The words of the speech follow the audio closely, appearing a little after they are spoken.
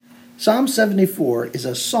Psalm 74 is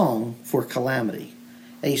a song for calamity.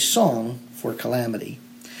 A song for calamity.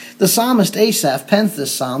 The psalmist Asaph penned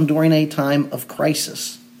this psalm during a time of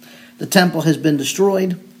crisis. The temple has been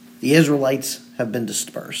destroyed. The Israelites have been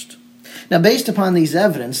dispersed. Now, based upon these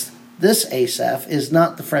evidence, this Asaph is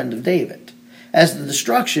not the friend of David, as the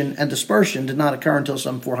destruction and dispersion did not occur until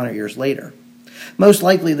some 400 years later. Most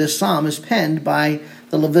likely this psalm is penned by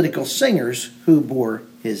the Levitical singers who bore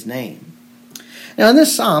his name. Now in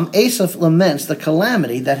this psalm, Asaph laments the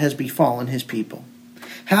calamity that has befallen his people.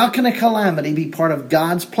 How can a calamity be part of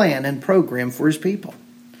God's plan and program for his people?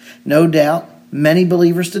 No doubt, many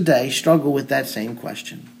believers today struggle with that same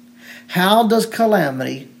question. How does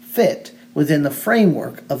calamity fit within the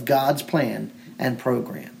framework of God's plan and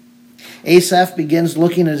program? Asaph begins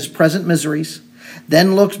looking at his present miseries,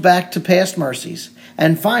 then looks back to past mercies,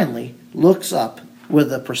 and finally looks up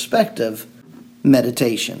with a prospective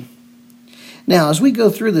meditation. Now, as we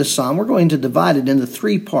go through this psalm, we're going to divide it into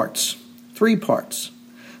three parts.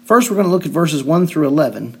 First, we're going to look at verses 1 through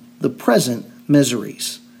 11, the present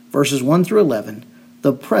miseries. Verses 1 through 11,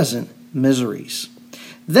 the present miseries.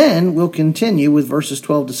 Then we'll continue with verses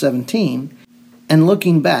 12 to 17 and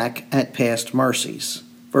looking back at past mercies.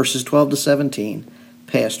 Verses 12 to 17,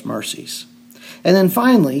 past mercies. And then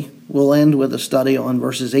finally, we'll end with a study on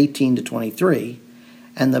verses 18 to 23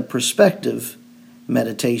 and the prospective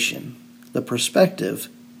meditation. The prospective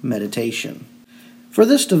meditation. For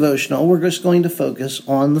this devotional, we're just going to focus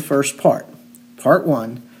on the first part. Part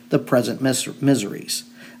 1, the present miseries.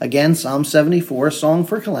 Again, Psalm 74, a song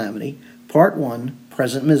for calamity. Part 1,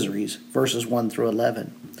 present miseries, verses 1 through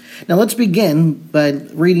 11. Now let's begin by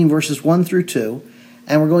reading verses 1 through 2,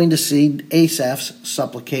 and we're going to see Asaph's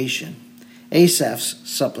supplication. Asaph's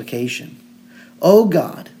supplication. O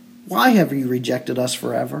God, why have you rejected us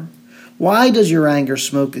forever? Why does your anger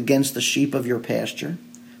smoke against the sheep of your pasture?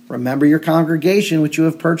 Remember your congregation which you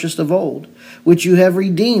have purchased of old, which you have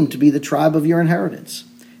redeemed to be the tribe of your inheritance,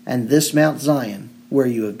 and this Mount Zion where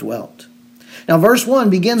you have dwelt. Now verse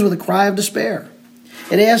 1 begins with a cry of despair.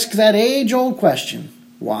 It asks that age-old question,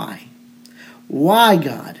 why? Why,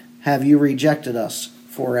 God, have you rejected us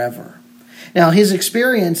forever? Now his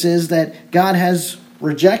experience is that God has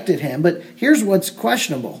rejected him, but here's what's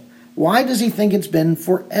questionable. Why does he think it's been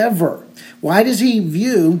forever? Why does he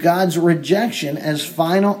view God's rejection as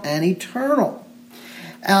final and eternal?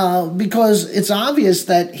 Because it's obvious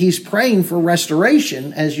that he's praying for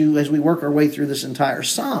restoration as we work our way through this entire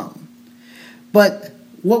psalm. But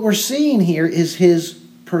what we're seeing here is his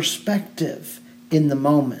perspective in the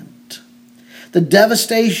moment. The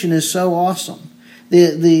devastation is so awesome.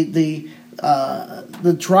 The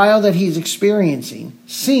trial that he's experiencing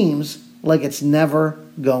seems like it's never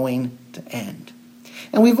going to end.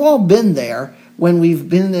 And we've all been there when we've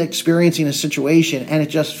been experiencing a situation and it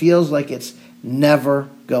just feels like it's never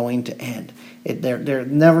going to end. There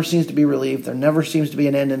never seems to be relief. There never seems to be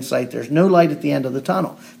an end in sight. There's no light at the end of the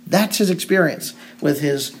tunnel. That's his experience with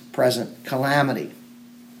his present calamity.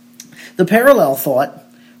 The parallel thought,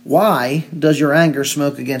 why does your anger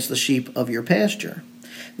smoke against the sheep of your pasture?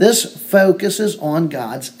 This focuses on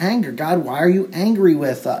God's anger. God, why are you angry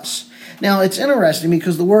with us? Now, it's interesting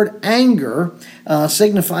because the word anger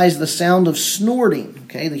signifies the sound of snorting.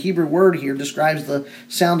 Okay, the Hebrew word here describes the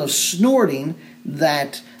sound of snorting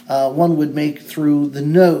that one would make through the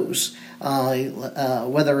nose.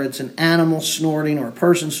 Whether it's an animal snorting or a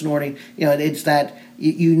person snorting, it's that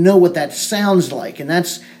you know what that sounds like, and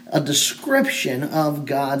that's a description of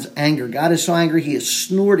God's anger. God is so angry, he is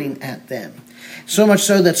snorting at them. So much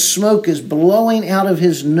so that smoke is blowing out of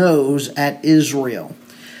his nose at Israel.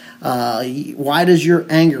 Why does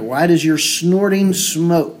your snorting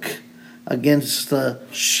smoke against the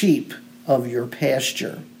sheep of your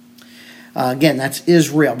pasture? Again, that's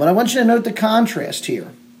Israel. But I want you to note the contrast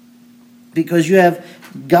here, because you have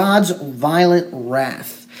God's violent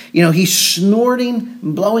wrath. He's snorting,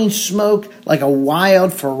 blowing smoke like a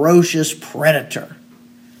wild, ferocious predator.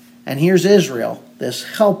 And here's Israel, this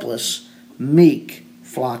helpless, meek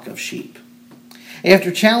flock of sheep.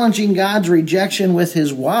 After challenging God's rejection with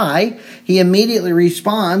his why, he immediately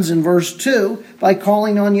responds in verse 2 by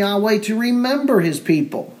calling on Yahweh to remember his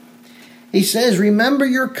people. He says, remember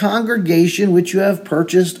your congregation which you have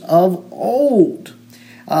purchased of old.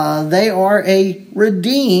 They are a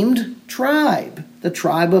redeemed tribe, the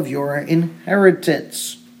tribe of your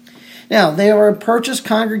inheritance. Now, they are a purchased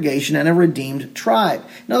congregation and a redeemed tribe.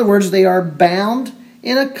 In other words, they are bound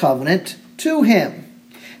in a covenant to him.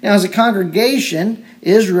 Now, as a congregation,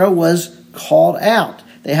 Israel was called out.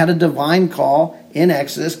 They had a divine call in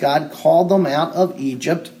Exodus. God called them out of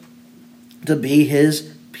Egypt to be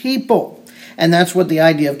his people. And that's what the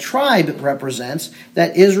idea of tribe represents,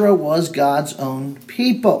 that Israel was God's own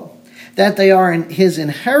people. That they are in his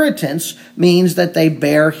inheritance means that they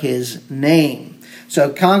bear his name.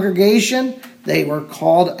 So congregation, they were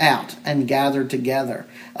called out and gathered together.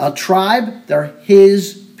 A tribe, they're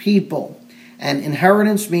his people. And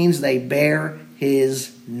inheritance means they bear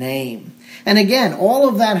his name. And again, all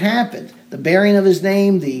of that happened. The bearing of his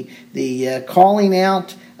name, the calling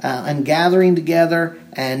out and gathering together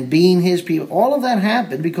and being his people. All of that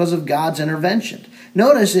happened because of God's intervention.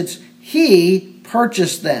 Notice it's he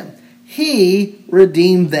purchased them. He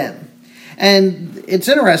redeemed them. And it's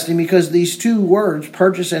interesting because these two words,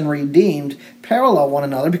 purchase and redeemed, parallel one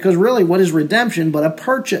another, because really what is redemption but a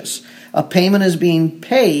purchase? A payment is being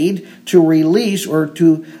paid to release or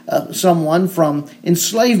to someone from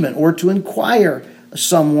enslavement or to acquire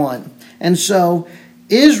someone. And so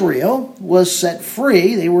Israel was set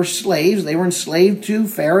free. They were slaves. They were enslaved to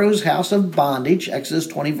Pharaoh's house of bondage, Exodus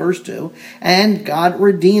 20, verse 2. And God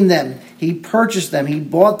redeemed them. He purchased them. He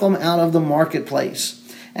bought them out of the marketplace.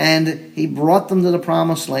 And he brought them to the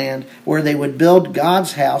promised land where they would build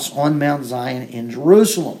God's house on Mount Zion in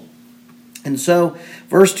Jerusalem. And so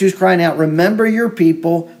verse 2 is crying out, remember your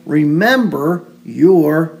people, remember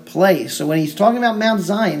your place. So when he's talking about Mount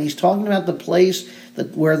Zion, he's talking about the place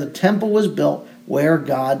where the temple was built, where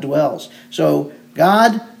God dwells. So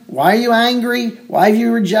God, why are you angry? Why have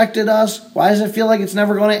you rejected us? Why does it feel like it's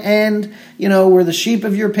never going to end? You know, we're the sheep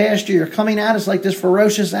of your pasture. You're coming at us like this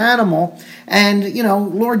ferocious animal. And, you know,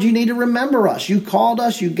 Lord, you need to remember us. You called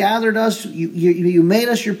us. You gathered us. You made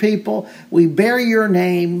us your people. We bear your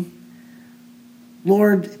name.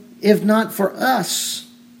 Lord, if not for us,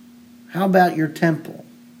 how about your temple?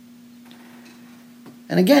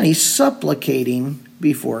 And again, he's supplicating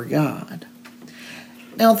before God.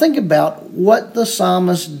 Now think about what the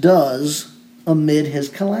psalmist does amid his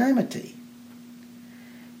calamity.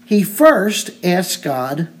 He first asks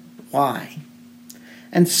God why.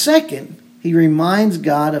 And second, he reminds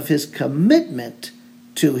God of his commitment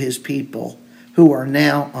to his people who are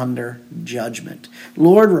now under judgment.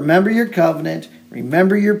 Lord, remember your covenant.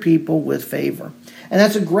 Remember your people with favor. And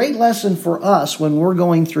that's a great lesson for us when we're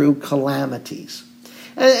going through calamities.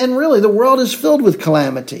 And really, the world is filled with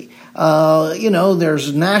calamity.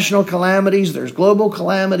 There's national calamities, there's global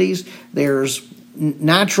calamities, there's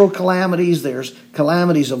natural calamities, there's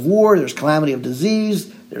calamities of war, there's calamity of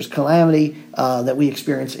disease, there's calamity that we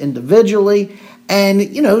experience individually.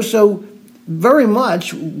 And, so very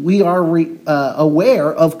much we are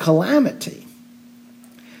aware of calamity.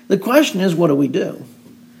 The question is, what do we do?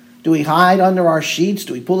 Do we hide under our sheets?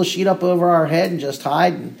 Do we pull the sheet up over our head and just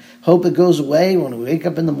hide and hope it goes away when we wake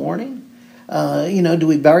up in the morning? Do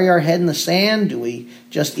we bury our head in the sand? Do we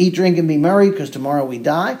just eat, drink, and be merry because tomorrow we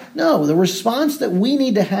die? No, the response that we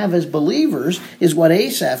need to have as believers is what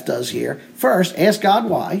Asaph does here. First, ask God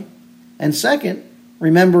why. And second,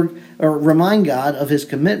 remind God of his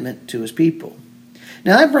commitment to his people.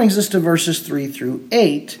 Now that brings us to verses 3 through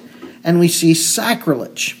 8, and we see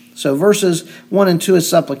sacrilege. So verses 1 and 2 is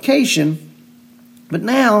supplication, but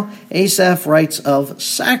now Asaph writes of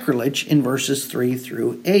sacrilege in verses 3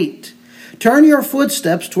 through 8. Turn your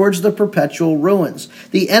footsteps towards the perpetual ruins.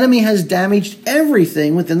 The enemy has damaged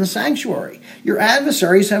everything within the sanctuary. Your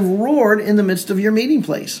adversaries have roared in the midst of your meeting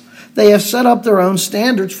place. They have set up their own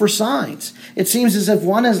standards for signs. It seems as if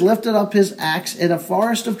one has lifted up his axe in a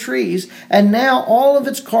forest of trees, and now all of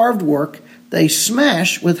its carved work they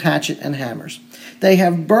smash with hatchet and hammers. They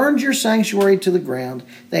have burned your sanctuary to the ground.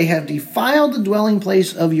 They have defiled the dwelling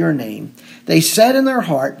place of your name. They said in their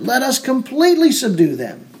heart, let us completely subdue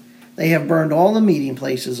them. They have burned all the meeting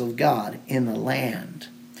places of God in the land.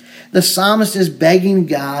 The psalmist is begging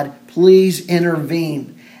God, please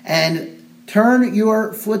intervene and turn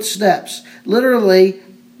your footsteps. Literally,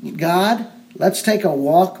 God, let's take a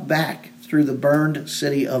walk back through the burned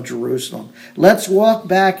city of Jerusalem. Let's walk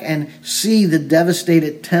back and see the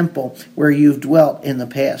devastated temple where you've dwelt in the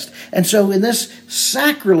past. And so in this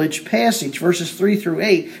sacrilege passage, verses 3 through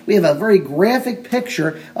 8, we have a very graphic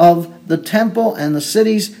picture of the temple and the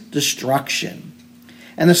city's destruction.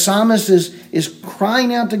 And the psalmist is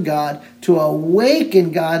crying out to God to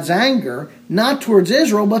awaken God's anger, not towards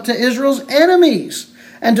Israel, but to Israel's enemies,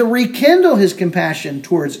 and to rekindle his compassion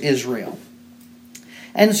towards Israel.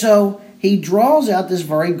 And so he draws out this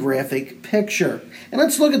very graphic picture. And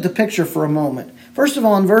let's look at the picture for a moment. First of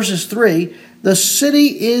all, in verses 3, the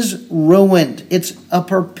city is ruined. It's a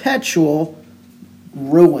perpetual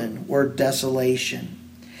ruin or desolation.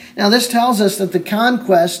 Now, this tells us that the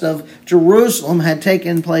conquest of Jerusalem had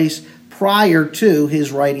taken place prior to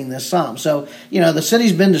his writing this psalm. So, the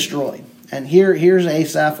city's been destroyed. And here's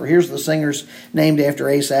Asaph, or here's the singers named after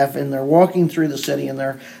Asaph, and they're walking through the city, and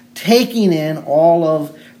they're taking in all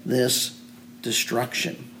of this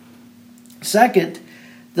destruction. Second,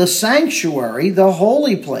 the sanctuary, the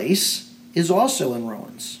holy place, is also in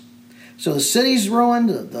ruins. So the city's ruined,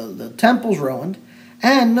 the temple's ruined.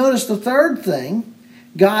 And notice the third thing,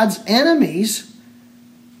 God's enemies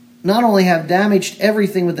not only have damaged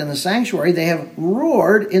everything within the sanctuary, they have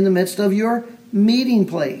roared in the midst of your meeting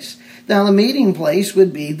place. Now the meeting place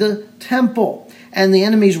would be the temple. And the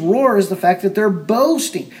enemy's roar is the fact that they're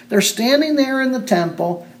boasting. They're standing there in the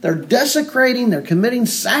temple, they're desecrating, they're committing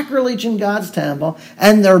sacrilege in God's temple,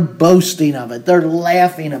 and they're boasting of it. They're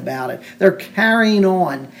laughing about it. They're carrying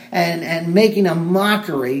on and making a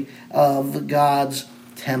mockery of God's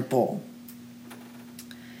temple.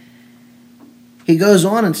 He goes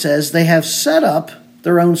on and says they have set up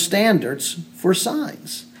their own standards for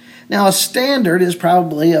signs. Now, a standard is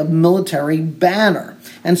probably a military banner.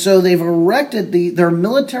 And so they've erected their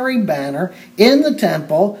military banner in the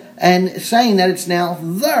temple and saying that it's now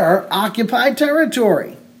their occupied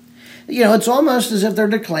territory. You know, it's almost as if they're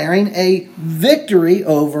declaring a victory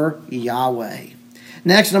over Yahweh.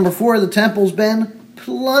 Next, number 4, the temple's been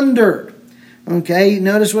plundered. Okay,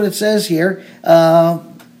 notice what it says here.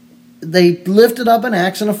 They lifted up an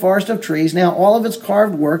axe in a forest of trees. Now all of its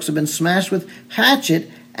carved works have been smashed with hatchet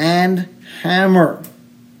and hammer.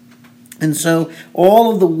 And so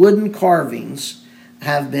all of the wooden carvings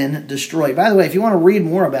have been destroyed. By the way, if you want to read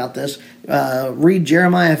more about this, read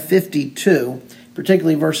Jeremiah 52,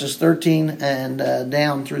 particularly verses 13 and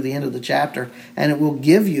down through the end of the chapter, and it will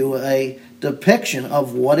give you a depiction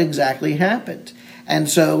of what exactly happened. And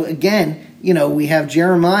so again, you know, we have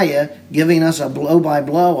Jeremiah giving us a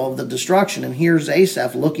blow-by-blow of the destruction, and here's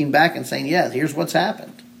Asaph looking back and saying, yeah, here's what's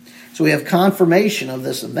happened. So we have confirmation of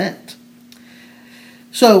this event.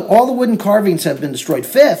 So all the wooden carvings have been destroyed.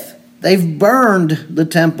 Fifth, they've burned the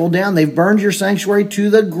temple down. They've burned your sanctuary to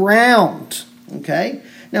the ground. Okay?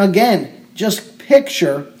 Now again, just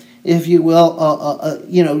picture, if you will,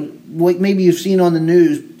 you know, what maybe you've seen on the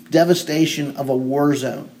news, devastation of a war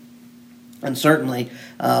zone. And certainly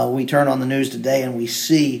we turn on the news today and we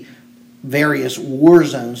see various war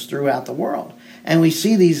zones throughout the world. And we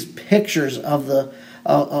see these pictures of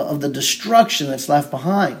the destruction that's left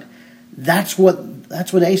behind. That's what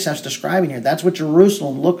Asaph's describing here. That's what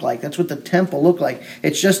Jerusalem looked like. That's what the temple looked like.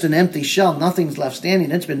 It's just an empty shell. Nothing's left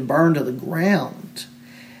standing. It's been burned to the ground.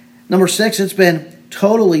 Number 6, it's been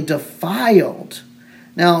totally defiled.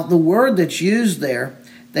 Now, the word that's used there,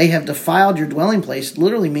 they have defiled your dwelling place,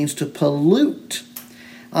 literally means to pollute.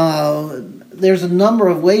 There's a number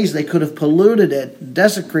of ways they could have polluted it,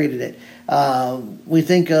 desecrated it. We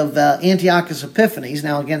think of Antiochus Epiphanes.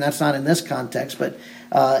 Now, again, that's not in this context, but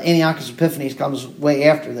Antiochus Epiphanes comes way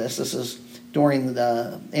after this. This is during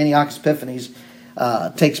the Antiochus Epiphanes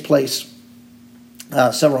takes place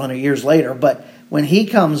several hundred years later. But when he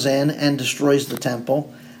comes in and destroys the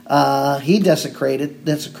temple, he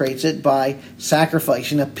desecrates it by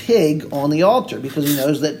sacrificing a pig on the altar, because he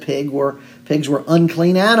knows that pigs were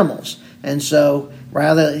unclean animals. And so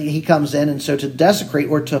rather he comes in, and so to desecrate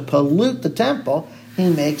or to pollute the temple, he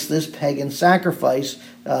makes this pagan sacrifice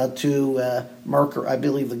to Mercury, I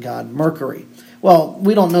believe the god Mercury. Well,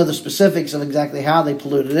 we don't know the specifics of exactly how they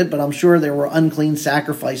polluted it, but I'm sure there were unclean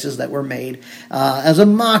sacrifices that were made as a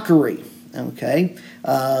mockery, okay,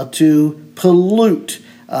 to pollute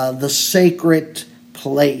the sacred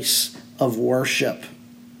place of worship.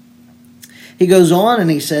 He goes on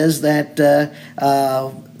and he says that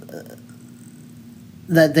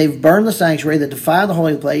that they've burned the sanctuary, they defiled the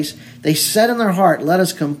holy place. They said in their heart, let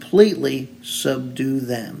us completely subdue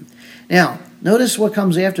them. Now, notice what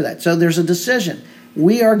comes after that. So there's a decision.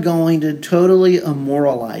 We are going to totally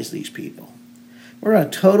immoralize these people. We're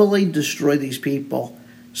going to totally destroy these people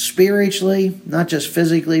spiritually, not just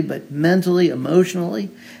physically, but mentally, emotionally.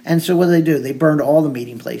 And so what do? They burned all the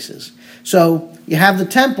meeting places. So you have the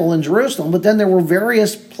temple in Jerusalem, but then there were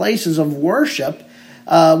various places of worship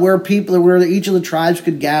where each of the tribes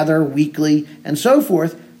could gather weekly and so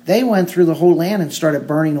forth. They went through the whole land and started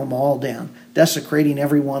burning them all down, desecrating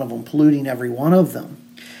every one of them, polluting every one of them.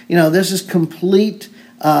 You know, this is complete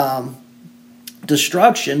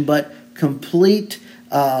destruction, but complete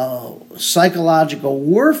psychological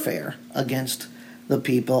warfare against the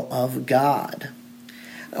people of God.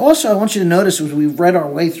 Also, I want you to notice, as we've read our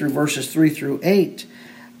way through verses 3 through 8,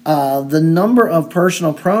 the number of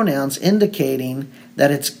personal pronouns indicating that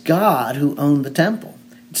it's God who owned the temple.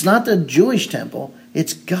 It's not the Jewish temple.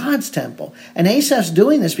 It's God's temple. And Asaph's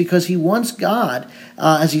doing this because he wants God,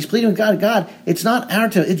 as he's pleading with God, it's not our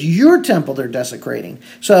temple, it's your temple they're desecrating.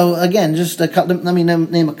 So again, let me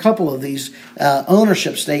name a couple of these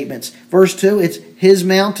ownership statements. Verse 2, it's his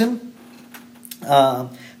mountain.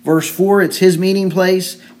 Verse 4, it's his meeting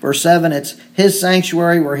place. Verse 7, it's his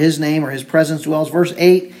sanctuary where his name or his presence dwells. Verse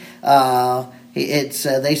 8,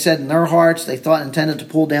 they said in their hearts, they thought intended to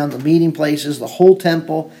pull down the meeting places, the whole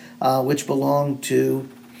temple, which belonged to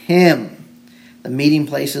him, the meeting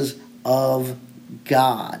places of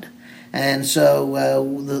God. And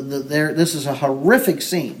so this is a horrific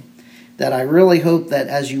scene that I really hope that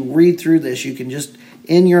as you read through this, you can just,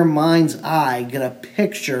 in your mind's eye, get a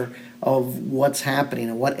picture of what's happening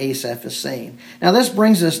and what Asaph is saying. Now this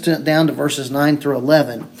brings us down to verses 9 through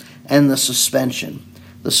 11 and the suspension.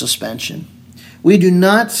 We do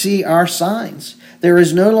not see our signs. There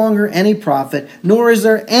is no longer any prophet, nor is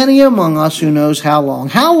there any among us who knows how long.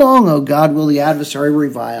 How long, O God, will the adversary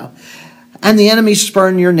revile, and the enemy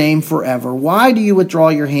spurn your name forever? Why do you withdraw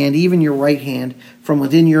your hand, even your right hand, from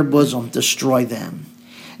within your bosom? Destroy them.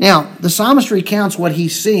 Now, the psalmist recounts what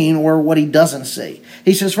he's seeing or what he doesn't see.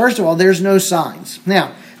 He says, first of all, there's no signs.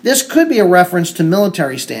 Now, this could be a reference to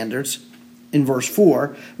military standards. In verse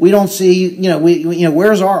 4, we don't see,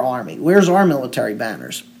 where's our army? Where's our military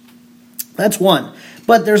banners? That's one.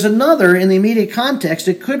 But there's another, in the immediate context,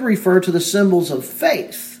 it could refer to the symbols of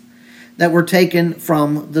faith that were taken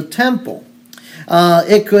from the temple.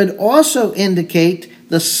 It could also indicate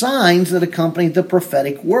the signs that accompanied the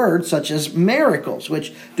prophetic word, such as miracles,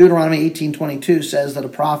 which Deuteronomy 18:22 says that a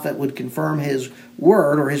prophet would confirm his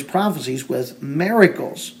word or his prophecies with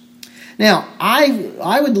miracles. Now,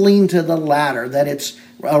 I would lean to the latter, that it's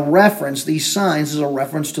a reference, these signs is a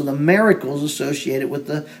reference to the miracles associated with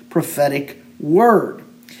the prophetic word.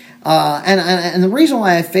 And the reason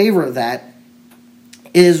why I favor that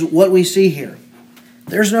is what we see here.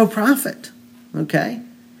 There's no prophet, okay?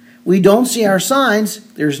 We don't see our signs,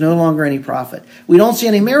 there's no longer any prophet. We don't see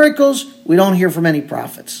any miracles, we don't hear from any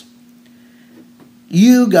prophets.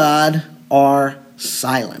 You, God, are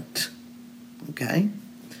silent, okay?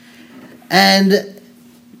 And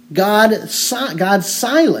God's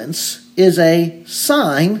silence is a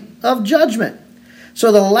sign of judgment.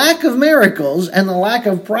 So the lack of miracles and the lack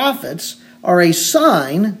of prophets are a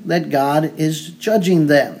sign that God is judging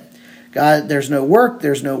them. God, there's no work,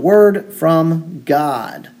 there's no word from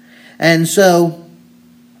God. And so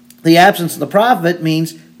the absence of the prophet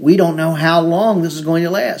means we don't know how long this is going to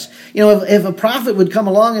last. If a prophet would come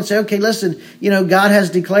along and say, okay, listen, God has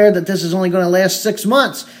declared that this is only going to last 6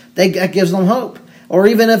 months, that gives them hope. Or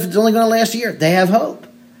even if it's only going to last a year, they have hope.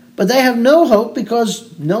 But they have no hope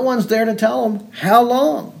because no one's there to tell them how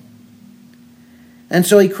long. And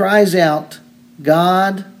so he cries out,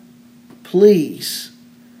 God, please,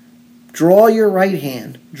 draw your right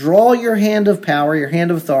hand. Draw your hand of power, your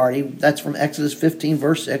hand of authority. That's from Exodus 15,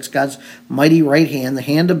 verse 6, God's mighty right hand, the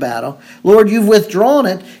hand of battle. Lord, you've withdrawn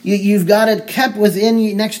it. You've got it kept within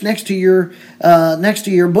you, next to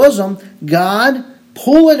your bosom. God,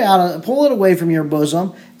 pull it away from your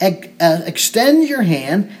bosom, extend your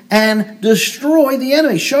hand, and destroy the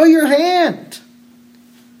enemy. Show your hand.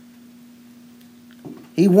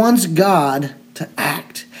 He wants God to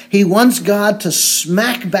act. He wants God to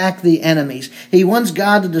smack back the enemies. He wants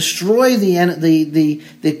God to destroy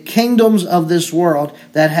the kingdoms of this world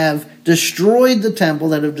that have destroyed the temple,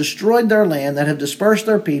 that have destroyed their land, that have dispersed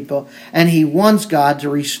their people, and he wants God to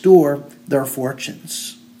restore their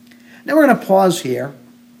fortunes. Now we're going to pause here,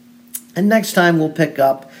 and next time we'll pick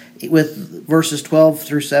up with verses 12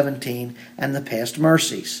 through 17 and the past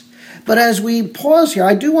mercies. But as we pause here,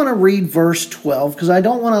 I do want to read verse 12 because I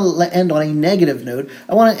don't want to end on a negative note.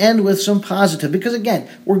 I want to end with some positive because, again,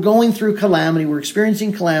 we're going through calamity, we're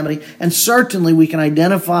experiencing calamity, and certainly we can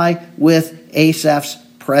identify with Asaph's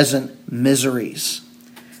present miseries.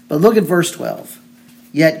 But look at verse 12.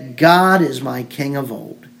 Yet God is my king of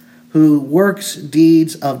old, who works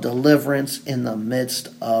deeds of deliverance in the midst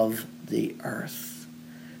of the earth.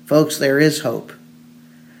 Folks, there is hope.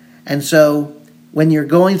 And so, when you're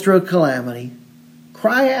going through a calamity,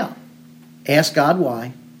 cry out. Ask God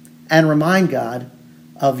why, and remind God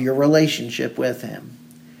of your relationship with him.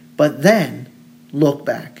 But then, look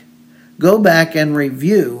back. Go back and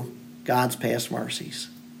review God's past mercies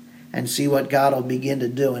and see what God will begin to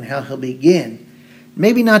do and how he'll begin,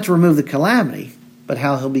 maybe not to remove the calamity, but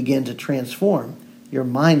how he'll begin to transform your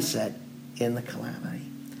mindset in the calamity.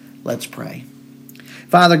 Let's pray.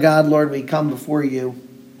 Father God, Lord, we come before you,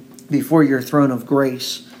 before your throne of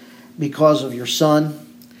grace, because of your Son,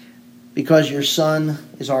 because your Son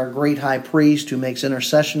is our great high priest who makes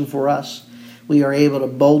intercession for us. we are able to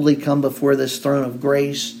boldly come before this throne of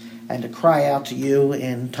grace and to cry out to you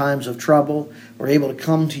in times of trouble. We're able to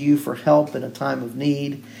come to you for help in a time of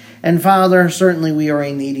need. And Father, certainly we are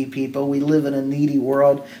a needy people. We live in a needy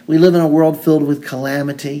world. We live in a world filled with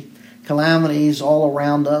calamity. Calamities all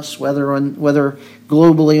around us, whether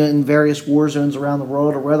globally in various war zones around the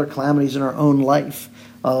world, or whether calamities in our own life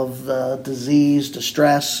of disease,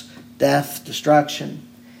 distress, death, destruction.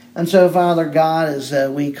 And so, Father God, as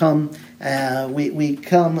we come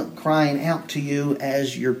crying out to you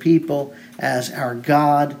as your people, as our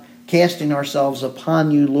God, casting ourselves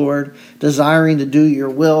upon you, Lord, desiring to do your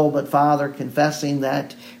will, but Father, confessing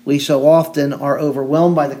that we so often are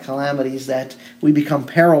overwhelmed by the calamities that we become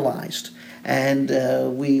paralyzed, and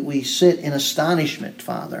we sit in astonishment,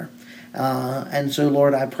 Father. And so,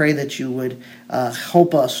 Lord, I pray that you would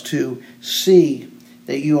help us to see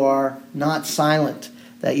that you are not silent,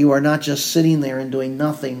 that you are not just sitting there and doing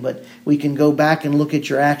nothing, but we can go back and look at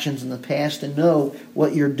your actions in the past and know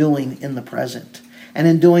what you're doing in the present. And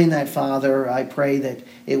in doing that, Father, I pray that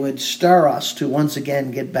it would stir us to once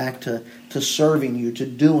again get back to serving you, to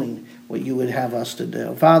doing what you would have us to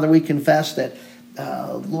do. Father, we confess that,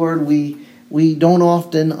 Lord, we don't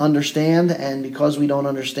often understand, and because we don't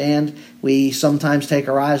understand, we sometimes take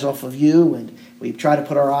our eyes off of you, and we try to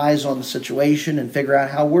put our eyes on the situation and figure out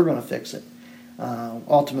how we're going to fix it.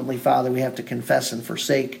 Ultimately, Father, we have to confess and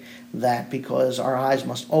forsake that, because our eyes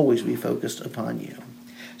must always be focused upon you.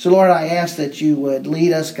 So, Lord, I ask that you would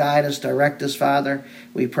lead us, guide us, direct us, Father.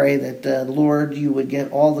 We pray that, Lord, you would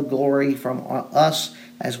get all the glory from us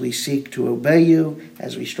as we seek to obey you,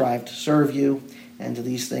 as we strive to serve you. And to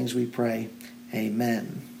these things we pray.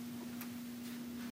 Amen.